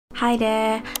Hi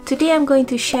there. Today I'm going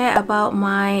to share about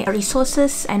my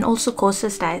resources and also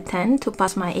courses that I attend to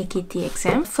pass my AKT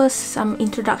exam. First, some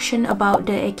introduction about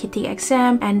the AKT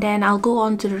exam, and then I'll go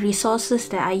on to the resources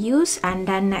that I use, and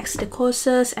then next the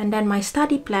courses, and then my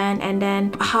study plan, and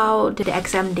then how the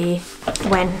exam day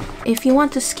went. If you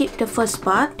want to skip the first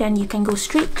part, then you can go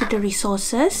straight to the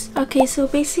resources. Okay, so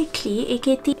basically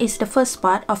AKT is the first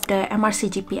part of the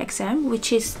MRCGP exam,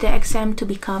 which is the exam to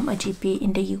become a GP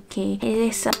in the UK. It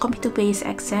is a computer-based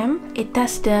exam. It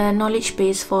tests the knowledge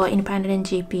base for independent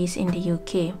GPs in the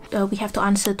UK. We have to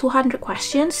answer 200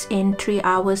 questions in 3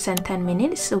 hours and 10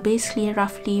 minutes. So basically,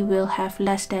 roughly, we'll have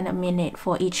less than a minute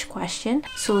for each question.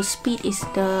 So speed is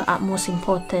the utmost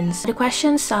importance. The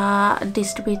questions are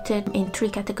distributed in 3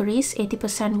 categories.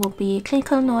 80% will be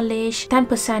clinical knowledge,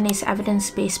 10% is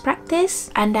evidence-based practice,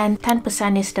 and then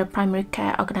 10% is the primary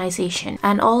care organization.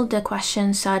 And all the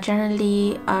questions are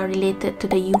generally related to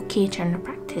the UK general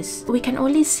practice. We can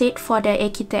only sit for the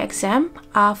AKT exam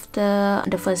after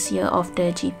the first year of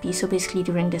the GP, so basically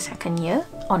during the second year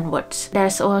onwards.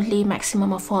 There's only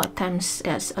maximum of 4 attempts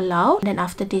that's allowed. Then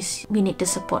after this, we need the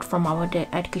support from our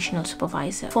educational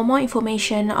supervisor. For more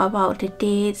information about the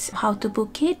dates, how to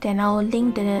book it, then I'll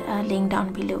link the link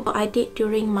down below. I did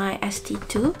during my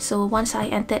ST2. So once I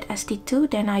entered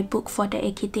ST2, then I booked for the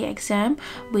AKT exam,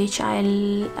 which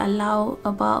I'll allow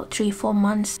about 3-4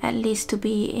 months at least to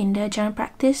be in the general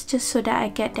practice, just so that I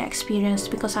get the experience,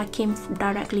 because I came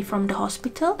directly from the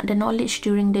hospital. The knowledge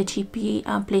during the GP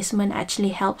placement actually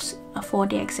helps for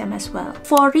the exam as well.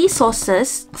 For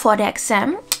resources for the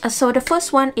exam, so the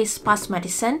first one is past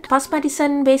medicine. Past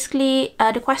medicine, basically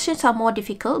the questions are more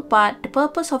difficult, but the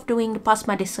purpose of doing the past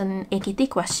medicine AKT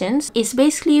questions is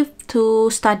basically to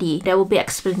study. There will be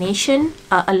explanation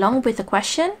along with the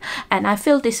question, and I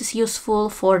feel this is useful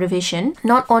for revision.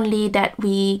 Not only that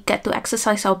we get to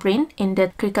exercise our brain in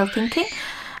the critical thinking,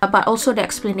 but also the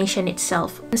explanation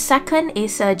itself. The second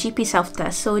is GP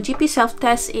Selftest. So GP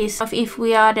Selftest is if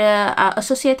we are the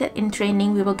associated in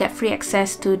training, we will get free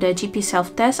access to the GP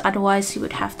Selftest. Otherwise, you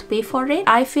would have to pay for it.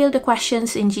 I feel the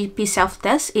questions in GP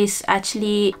Selftest is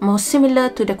actually more similar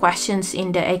to the questions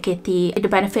in the AKT. The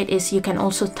benefit is you can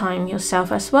also time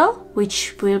yourself as well,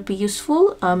 which will be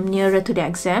useful nearer to the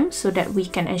exam, so that we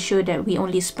can ensure that we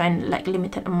only spend like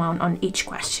limited amount on each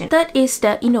question. Third is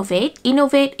the Innovate.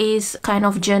 Innovate is kind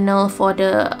of journal for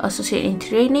the associate in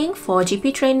training for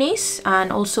GP trainees,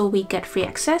 and also we get free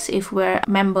access if we're a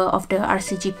member of the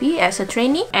RCGP as a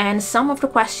trainee. And some of the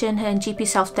question in GP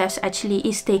Selftest actually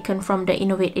is taken from the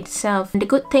Innovate itself. And the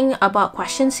good thing about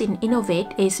questions in Innovate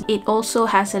is it also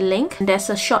has a link. There's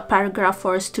a short paragraph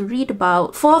for us to read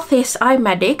about. Fourth is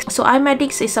Imedics. So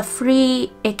Imedics is a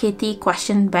free AKT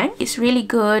question bank. It's really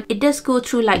good. It does go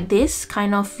through like this,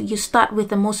 kind of you start with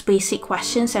the most basic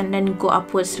questions and then go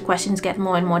upwards. The questions get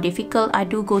more and more difficult. I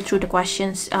do go through the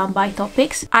questions by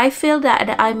topics. I feel that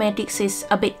the Imedics is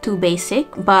a bit too basic,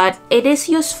 but it is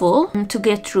useful to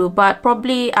get through. But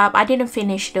probably I didn't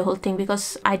finish the whole thing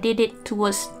because I did it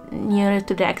towards nearer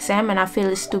to the exam, and I feel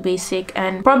it's too basic.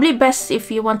 And probably best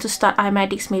if you want to start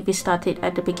Imedics, maybe start it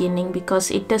at the beginning, because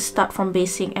it does start from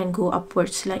basic and go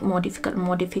upwards, like more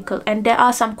difficult. And there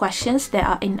are some questions that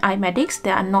are in Imedics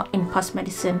that are not in past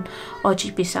medicine or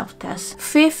GP Selftest.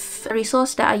 Fifth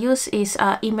resource that I use is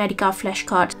Imedica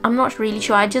flashcards. I'm not really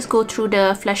sure. I just go through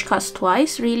the flashcards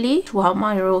twice really throughout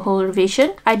my whole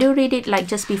revision. I do read it like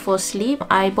just before sleep.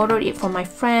 I borrowed it from my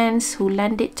friends who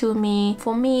lent it to me.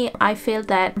 For me, I feel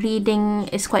that reading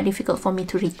is quite difficult for me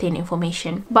to retain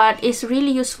information, but it's really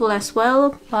useful as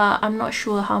well. I'm not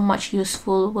sure how much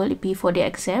useful will it be for the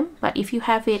exam, but if you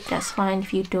have it, that's fine.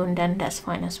 If you don't, then that's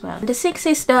fine as well. The sixth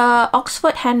is the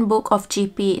Oxford Handbook of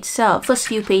GP itself. First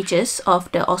few pages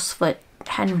of the Oxford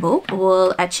handbook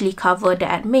will actually cover the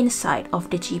admin side of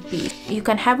the GP. You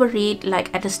can have a read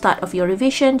like at the start of your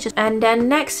revision. And then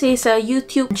next is a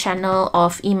YouTube channel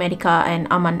of Imedica and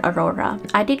Aman Arora.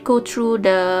 I did go through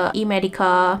the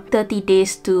Imedica 30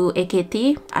 days to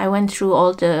AKT. I went through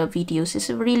all the videos.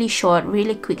 It's really short,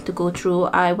 really quick to go through.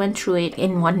 I went through it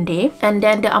in 1 day. And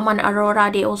then the Aman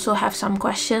Arora, they also have some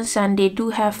questions, and they do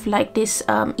have like this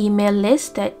email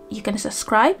list that you can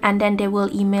subscribe, and then they will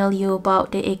email you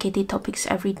about the AKT topics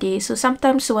every day. So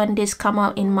sometimes when this come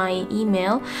out in my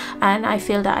email and I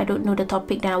feel that I don't know the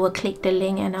topic, then I will click the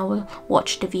link and I will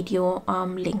watch the video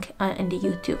link in the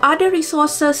YouTube. Other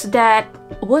resources that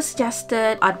was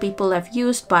suggested, other people have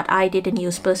used but I didn't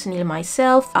use personally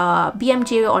myself,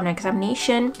 BMJ on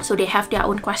examination. So they have their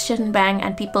own question bank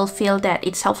and people feel that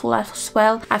it's helpful as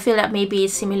well. I feel that maybe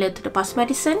it's similar to the past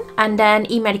medicine. And then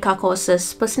Imedica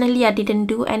courses. Personally, I didn't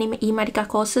do any any Imedics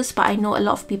courses, but I know a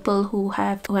lot of people who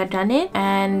have done it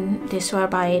and they swear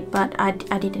by it, but I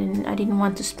didn't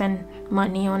want to spend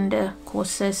money on the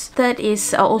courses. Third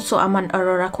is also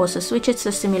Aurora courses, which is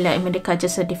a similar Imedics,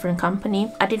 just a different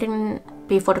company. I didn't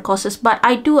pay for the courses, but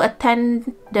I do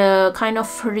attend the kind of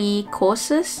free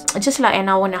courses, just like an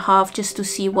hour and a half, just to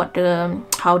see what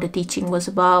how the teaching was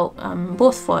about.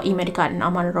 Both for Imedics and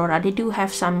Aurora, they do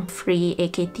have some free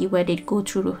AKT where they go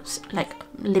through like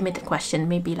limited question,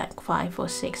 maybe like 5 or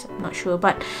 6, I'm not sure,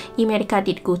 but Imedics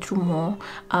did go through more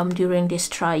during this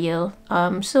trial.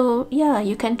 So yeah,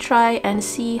 you can try and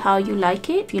see how you like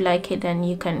it. If you like it, then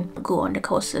you can go on the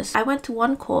courses. I went to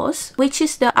one course, which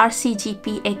is the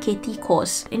RCGP AKT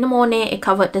course. In the morning, it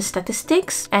covered the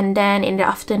statistics, and then in the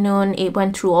afternoon, it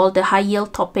went through all the high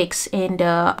yield topics in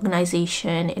the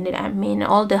organization, in the admin,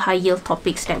 all the high yield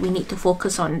topics that we need to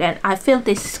focus on. That I feel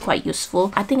this is quite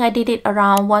useful. I think I did it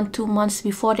around 1-2 months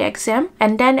before the exam,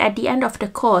 and then at the end of the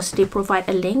course, they provide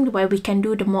a link where we can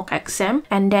do the mock exam,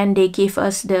 and then they give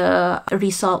us the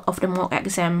result of the mock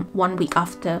exam 1 week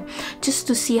after, just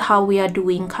to see how we are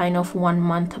doing kind of 1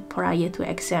 month prior to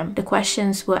exam. The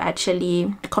questions were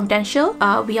actually confidential.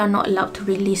 We are not allowed to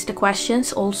release the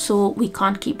questions. Also, we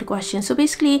can't keep the questions. So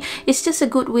basically, it's just a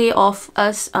good way of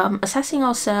us assessing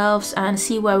ourselves and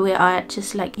see where we are at,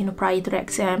 just like, you know, prior to the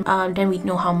exam. Then we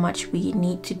know how much we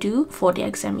need to do for the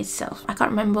exam itself. I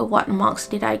can't remember what marks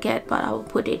did I get, but I will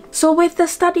put it. So with the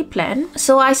study plan,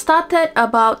 so I started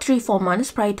about 3-4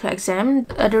 months prior to exam.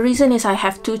 The reason is I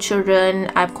have 2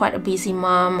 children. I'm quite a busy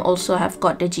mom. Also, I've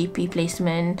got the GP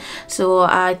placement. So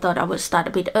I thought I would start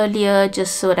a bit earlier,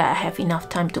 just so that I have enough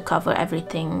time to cover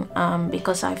everything.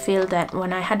 Because I feel that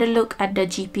when I had a look at the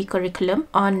GP curriculum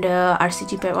on the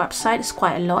RCGP website, it's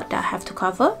quite a lot that I have to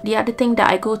cover. The other thing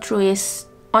that I go through is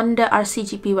on the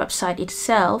RCGP website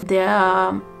itself, there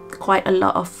are quite a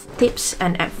lot of tips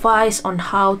and advice on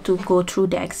how to go through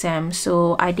the exam.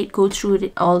 So I did go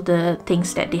through all the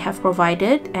things that they have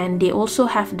provided, and they also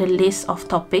have the list of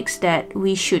topics that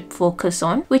we should focus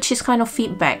on, which is kind of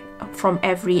feedback from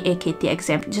every AKT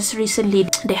exam. Just recently,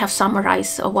 they have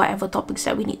summarized whatever topics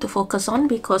that we need to focus on,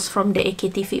 because from the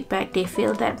AKT feedback, they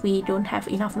feel that we don't have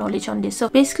enough knowledge on this. So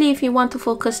basically, if you want to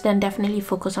focus, then definitely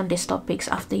focus on these topics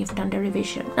after you've done the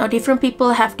revision. Now, different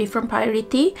people have different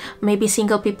priority. Maybe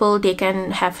single people, they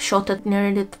can have shorter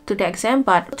nearer to the exam,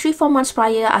 but 3-4 months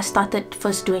prior, I started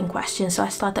first doing questions. So I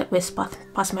started with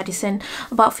past medicine,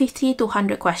 about 50 to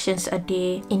 100 questions a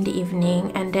day in the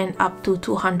evening, and then up to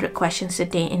 200 questions a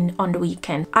day on the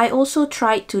weekend. I also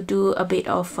tried to do a bit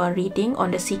of reading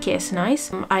on the CKS Nice.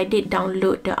 I did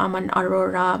download the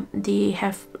Aurora. They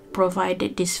have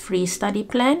provided this free study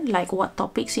plan, like what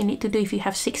topics you need to do. If you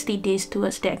have 60 days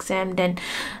towards the exam, then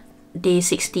day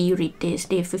 60 you read this,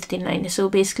 day 59. So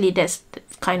basically, that's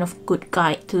kind of good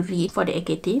guide to read for the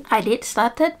AKT. I did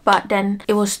started, but then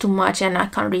it was too much and I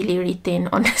can't really retain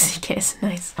on the CKS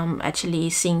Nice. Actually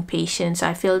seeing patients,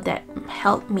 I feel that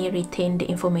helped me retain the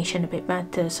information a bit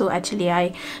better. So actually,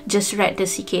 I just read the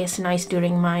CKS Nice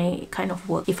during my kind of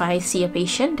work. If I see a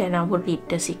patient, then I will read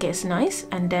the CKS Nice,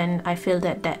 and then I feel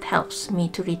that that helps me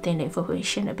to retain the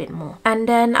information a bit more. And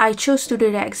then I chose to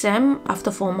do the exam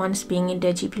after 4 months being in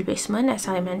the GP placement, as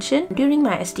I mentioned, during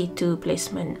my SD2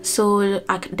 placement, so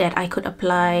that I could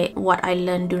apply what I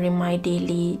learned during my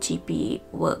daily GP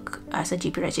work as a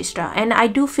GP registrar. And I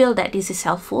do feel that this is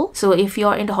helpful. So if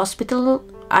you're in the hospital,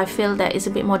 I feel that it's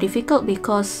a bit more difficult,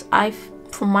 because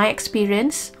from my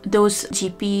experience, those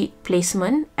GP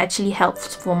placement actually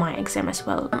helps for my exam as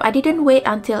well. I didn't wait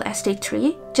until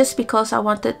SD3 just because I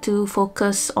wanted to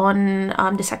focus on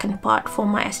the second part for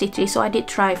my SD3. So I did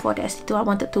try for the SD2. I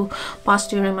wanted to pass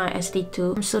during my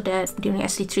SD2, so that during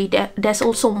SD3 there's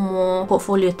also more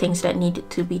portfolio things that needed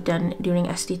to be done during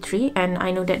SD3, and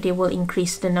I know that they will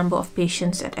increase the number of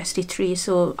patients at SD3,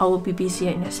 so I will be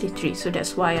busier in SD3. So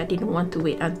that's why I didn't want to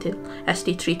wait until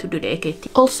SD3 to do the AKT.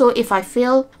 Also, if I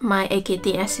fail my AKT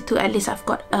in SD2, at least I've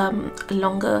got a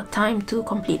longer time to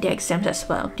complete the exams as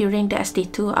well. During the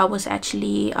SD2, I was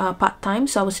actually part-time,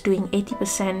 so I was doing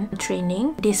 80%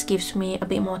 training. This gives me a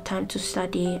bit more time to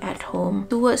study at home.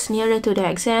 Towards nearer to the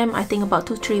exam, I think about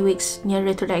 2-3 weeks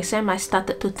nearer to the exam, I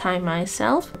started to time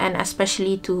myself, and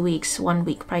especially 2 weeks, 1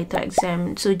 week prior to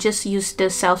exam. So just use the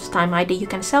self-time. Either you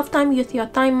can self-time with your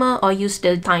timer or use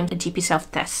the time GP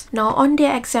Selftest. Now on the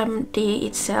exam day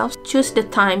itself, choose the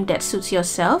time that suits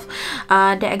choose yourself.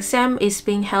 The exam is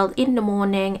being held in the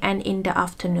morning and in the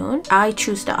afternoon. I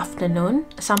choose the afternoon.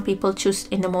 Some people choose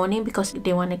in the morning because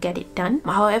they want to get it done.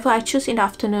 However, I choose in the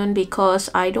afternoon because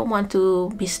I don't want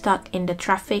to be stuck in the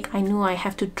traffic. I know I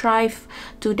have to drive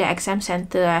to the exam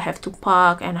center, I have to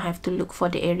park, and I have to look for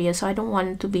the area, so I don't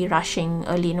want to be rushing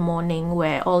early in the morning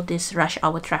where all this rush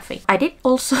hour traffic. I did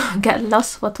also get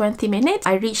lost for 20 minutes.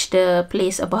 I reached the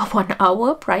place about 1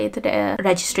 hour prior to the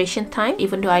registration time.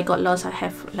 Even though I got lost, I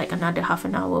have like another half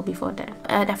an hour before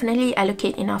that. Definitely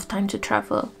allocate enough time to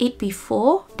travel. Eat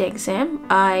before the exam.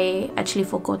 I actually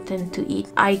forgotten to eat.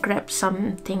 I grabbed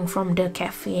something from the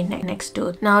cafe next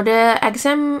door. Now the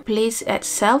exam place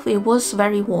itself, it was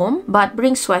very warm, but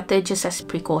bring sweater just as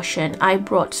precaution. I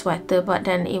brought sweater, but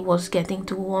then it was getting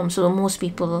too warm, so most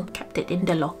people kept it in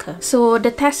the locker. So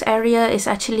the test area is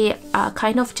actually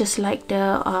kind of just like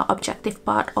the objective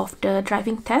part of the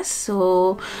driving test.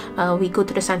 So we go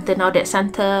to the center. Now that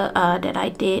center that I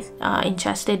did in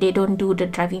Chester, they don't do the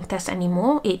driving test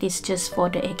anymore. It is just for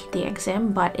the AKT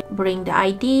exam, but bring the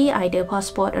ID, either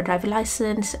passport or driver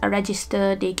license, a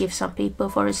register. They give some paper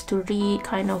for us to read,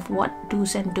 kind of what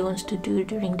do's and don'ts to do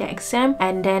during the exam,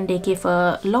 and then they give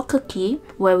a locker key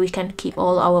where we can keep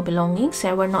all our belongings,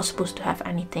 and we're not supposed to have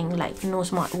anything like no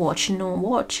smartwatch, no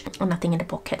watch, or nothing in the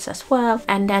pockets as well.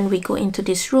 And then we go into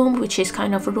this room, which is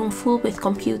kind of a room full with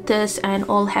computers, and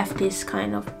all have this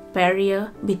kind of barrier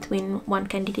between one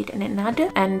candidate and another.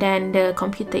 And then the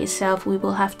computer itself, we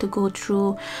will have to go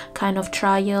through kind of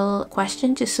trial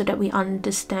questions just so that we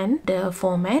understand the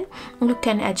format. You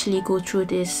can actually go through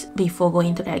this before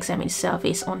going to the exam itself.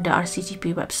 It's on the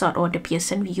RCGP website or the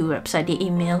Pearson VU website. They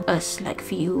email us like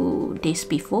few days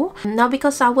before. Now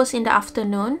because I was in the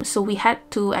afternoon, so we had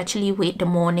to actually wait the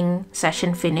morning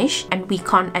session finish, and we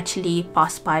can't actually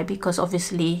pass by because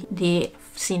obviously they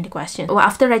seen the question. Well,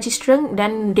 after registering,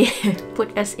 then they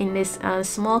put us in this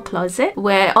small closet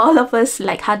where all of us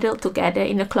like huddled together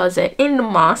in the closet in the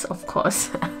mask, of course.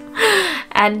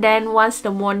 And then once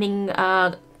the morning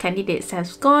candidates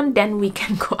has gone, then we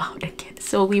can go out again.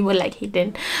 So we were like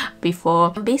hidden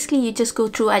before. Basically, you just go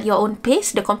through at your own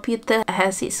pace. The computer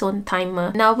has its own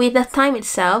timer. Now with the time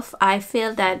itself, I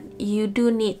feel that you do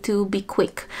need to be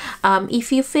quick.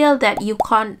 If you feel that you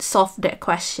can't solve the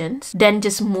questions, then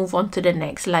just move on to the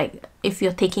next. Like if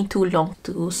you're taking too long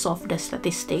to solve the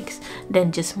statistics,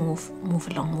 then just move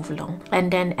along,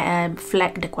 and then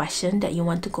flag the question that you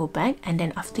want to go back, and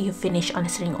then after you finish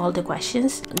answering all the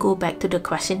questions, go back to the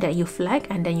question that you flag,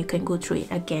 and then you can go through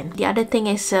it again. The other thing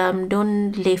is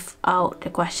don't leave out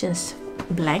the questions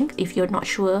blank. If you're not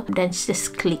sure, then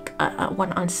just click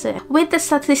one answer. With the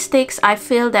statistics, I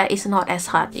feel that it's not as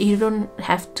hard. You don't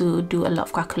have to do a lot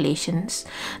of calculations.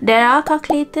 There are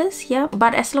calculators, yeah,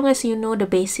 but as long as you know the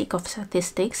basic of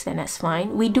statistics, then that's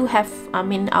fine. We do have, I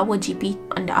mean, our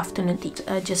GP on the afternoon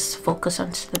just focus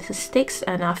on statistics,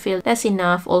 and I feel that's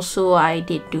enough. Also, I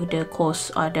did do the course,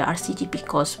 the RCGP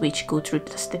course, which go through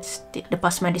the statistics. The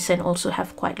past medicine also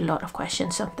have quite a lot of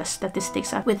questions on the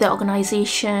statistics. With the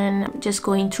organization, just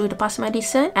going through the past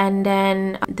medicine, and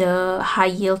then the high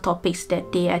yield topics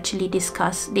that they actually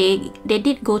discuss. They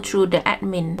did go through the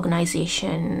admin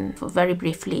organization very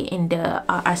briefly in the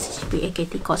RCGP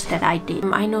AKT course that I did.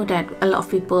 I know that a lot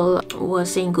of people were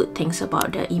saying good things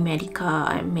about the Imedics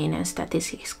admin and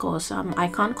statistics course. I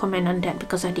can't comment on that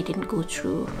because I didn't go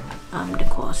through the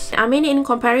course. I mean, in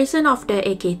comparison of the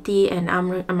AKT and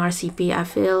MRCP, I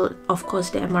feel, of course,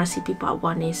 the MRCP part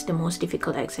 1 is the most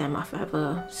difficult exam I've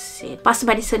ever seen. Past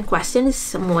medicine question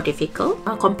is more difficult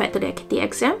compared to the AKT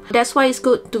exam. That's why it's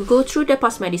good to go through the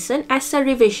past medicine as a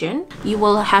revision. You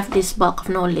will have this bulk of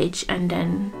knowledge, and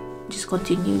then just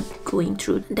continue going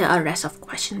through the rest of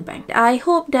question bank. I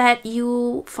hope that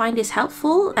you find this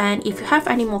helpful, and if you have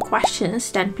any more questions,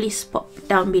 then please pop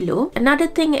down below. Another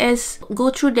thing is go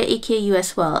through the AKU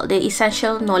as well, the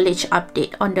essential knowledge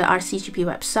update on the RCGP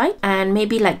website, and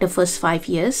maybe like the first 5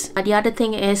 years. The other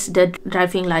thing is the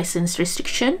driving license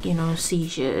restriction, you know,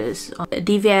 seizures,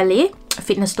 DVLA,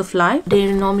 fitness to fly. They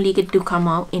normally do come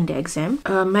out in the exam.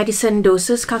 Medicine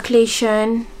doses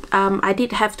calculation. I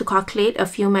did have to calculate a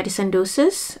few medicine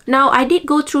doses. Now, I did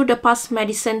go through the past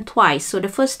medicine twice. So the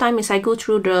first time is I go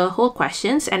through the whole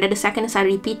questions, and then the second is I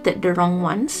repeated the wrong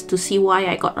ones to see why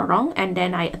I got it wrong, and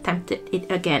then I attempted it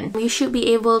again. You should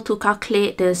be able to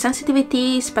calculate the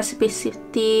sensitivity,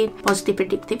 specificity, positive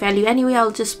predictive value. Anyway,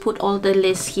 I'll just put all the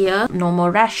lists here.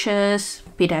 Normal rashes,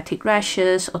 pediatric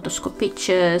rashes, otoscope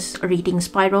pictures, reading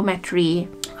spirometry,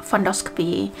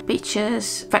 fundoscopy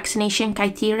pictures, vaccination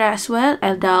criteria as well,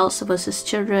 adults versus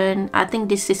children. I think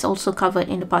this is also covered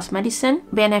in the past medicine,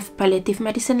 BNF palliative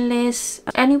medicine list.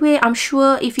 Anyway, I'm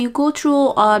sure if you go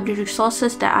through the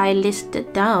resources that I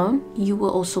listed down, you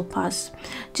will also pass.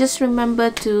 Just remember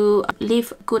to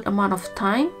leave a good amount of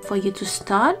time for you to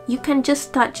start. You can just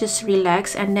start, just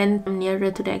relax, and then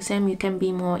nearer to the exam you can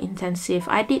be more intensive.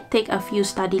 I did take a few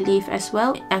study leave as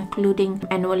well, including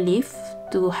annual leave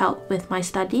to help with my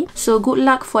study. So good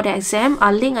luck for the exam.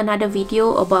 I'll link another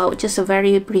video about just a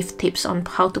very brief tips on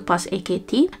how to pass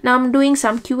AKT. Now I'm doing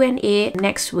some Q&A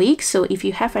next week, so if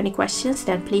you have any questions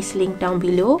then please link down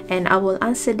below and I will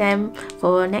answer them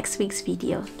for next week's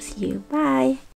video. See you. Bye.